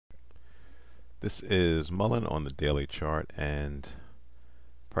This is Mullen on the daily chart, and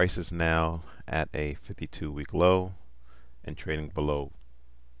price is now at a 52-week low and trading below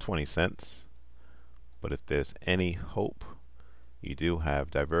 20 cents. But if there's any hope, you do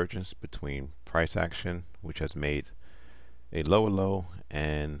have divergence between price action, which has made a lower low,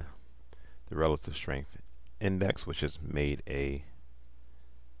 and the relative strength index, which has made a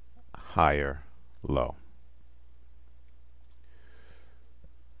higher low.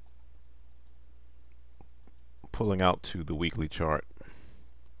 Pulling out to the weekly chart,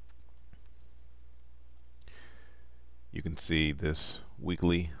 you can see this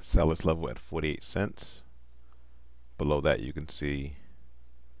weekly seller's level at 48 cents. Below that you can see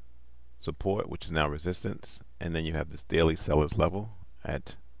support, which is now resistance, and then you have this daily seller's level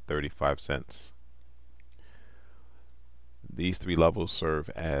at 35 cents. These three levels serve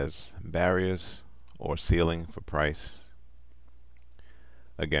as barriers or ceiling for price.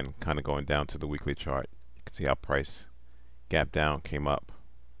 Again, kind of going down to the weekly chart, you can see how price gapped down, came up,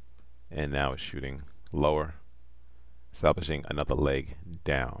 and now is shooting lower, establishing another leg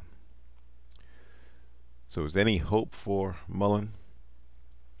down. So is there any hope for Mullen?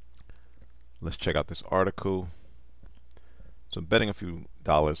 Let's check out this article. So betting a few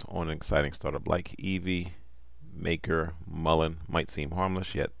dollars on an exciting startup like EV maker Mullen might seem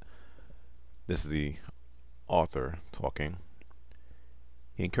harmless, yet this is the author talking.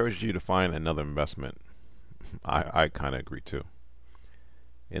 He encourages you to find another investment. I kind of agree too.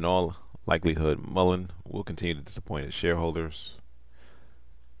 In all likelihood, Mullen will continue to disappoint its shareholders.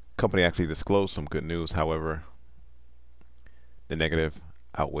 Company actually disclosed some good news. However, the negative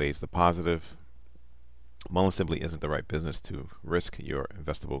outweighs the positive. Mullen simply isn't the right business to risk your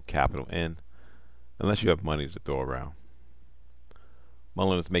investable capital in unless you have money to throw around.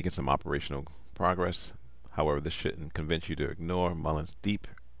 Mullen is making some operational progress. However, this shouldn't convince you to ignore Mullen's deep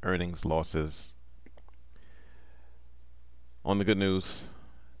earnings losses. On the good news,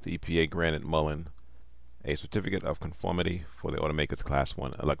 the EPA granted Mullen a certificate of conformity for the automaker's Class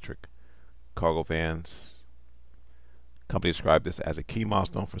 1 electric cargo vans. The company described this as a key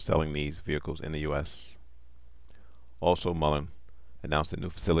milestone for selling these vehicles in the U.S. Also, Mullen announced a new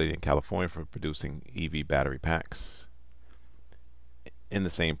facility in California for producing EV battery packs. In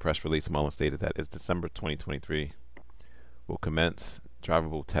the same press release, Mullen stated that its December 2023 will commence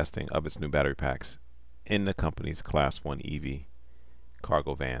drivable testing of its new battery packs in the company's Class 1 EV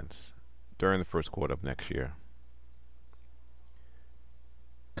cargo vans during the first quarter of next year.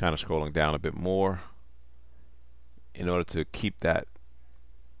 Kind of scrolling down a bit more, in order to keep that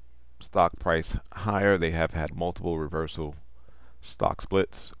stock price higher, they have had multiple reversal stock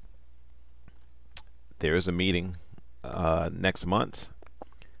splits. There is a meeting next month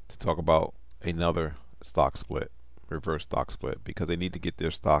to talk about another stock split, reverse stock split, because they need to get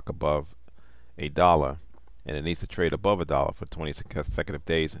their stock above $1, and it needs to trade above $1 for 20 consecutive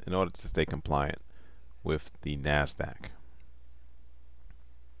days in order to stay compliant with the NASDAQ.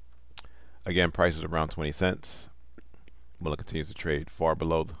 Again, price is around 20 cents. Mullen continues to trade far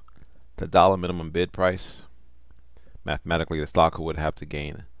below the dollar minimum bid price. Mathematically, the stock would have to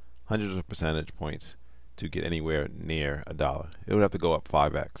gain hundreds of percentage points to get anywhere near $1. It would have to go up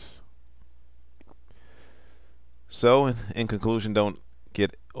 5x. So, in conclusion, don't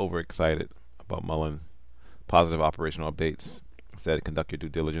get overexcited about Mullen. Positive operational updates. Instead, conduct your due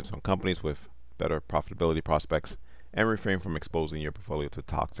diligence on companies with better profitability prospects and refrain from exposing your portfolio to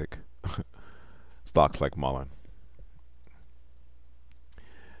toxic stocks like Mullen.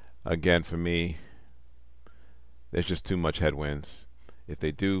 Again, for me, there's just too much headwinds. If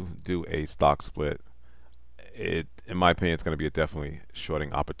they do a stock split, in my opinion, it's going to be a definitely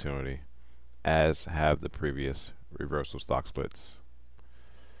shorting opportunity, as have the previous reversal stock splits.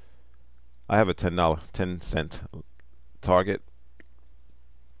 I have a $10 cent target.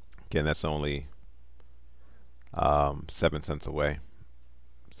 Again, that's only 7 cents away.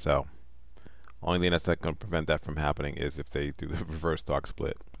 So, only thing that's going to prevent that from happening is if they do the reverse stock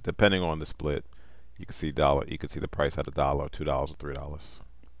split. Depending on the split, you can see you can see the price at $1, $2, or $3.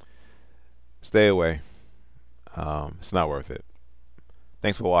 Stay away. It's not worth it.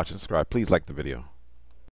 Thanks for watching. Subscribe. Please like the video.